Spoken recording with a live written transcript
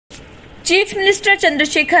Chief minister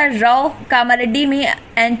Chandrashekhar Rao Kamareddy में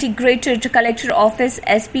integrated collector office,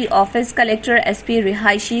 SP office, collector SP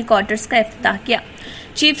रिहायशी quarters का इफ्तिताह किया।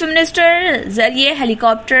 चीफ मिनिस्टर जरिए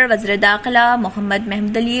हेलीकॉप्टर वज़ीर दाखिला Mohammad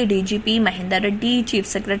Mahmood Ali, DGP Mahendra Reddy, chief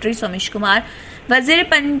secretary Somesh Kumar, वज़ीर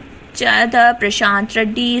पंचायत प्रशांत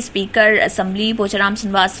रेड्डी, स्पीकर असेंबली पोचाराम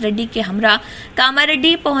श्रीनिवास रेड्डी के हमरा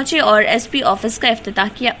कामारेड्डी पहुंचे और एसपी ऑफिस का इफ्तिताह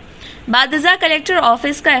किया। बादजा कलेक्टर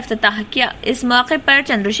ऑफिस का इफ्तिताह किया। इस मौके पर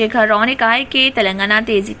चंद्रशेखर राव ने कहा कि तेलंगाना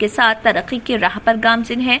तेजी के साथ तरक्की की राह पर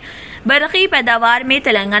गामजिन है। बरक़ी पैदावार में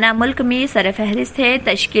तेलंगाना मुल्क में सरफहरिस्त है।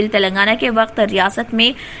 तश्कील तेलंगाना के वक्त रियासत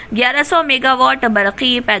में 1100 मेगावाट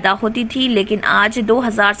बरक़ी पैदा होती थी, लेकिन आज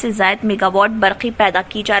 2000 से ज़ायद मेगावाट बरक़ी पैदा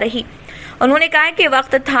की जा रही। उन्होंने कहा कि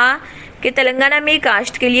वक्त था कि तेलंगाना में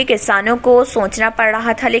काश्त के लिए किसानों को सोचना पड़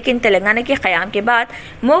रहा था, लेकिन तेलंगाना के क़याम के बाद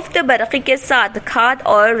मुफ्त बरक़ी के साथ खाद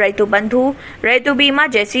और रैतु बंधु, रैतु बीमा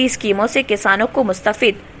जैसी स्कीमों से किसानों को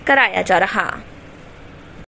मुस्तफ़िद कराया जा रहा।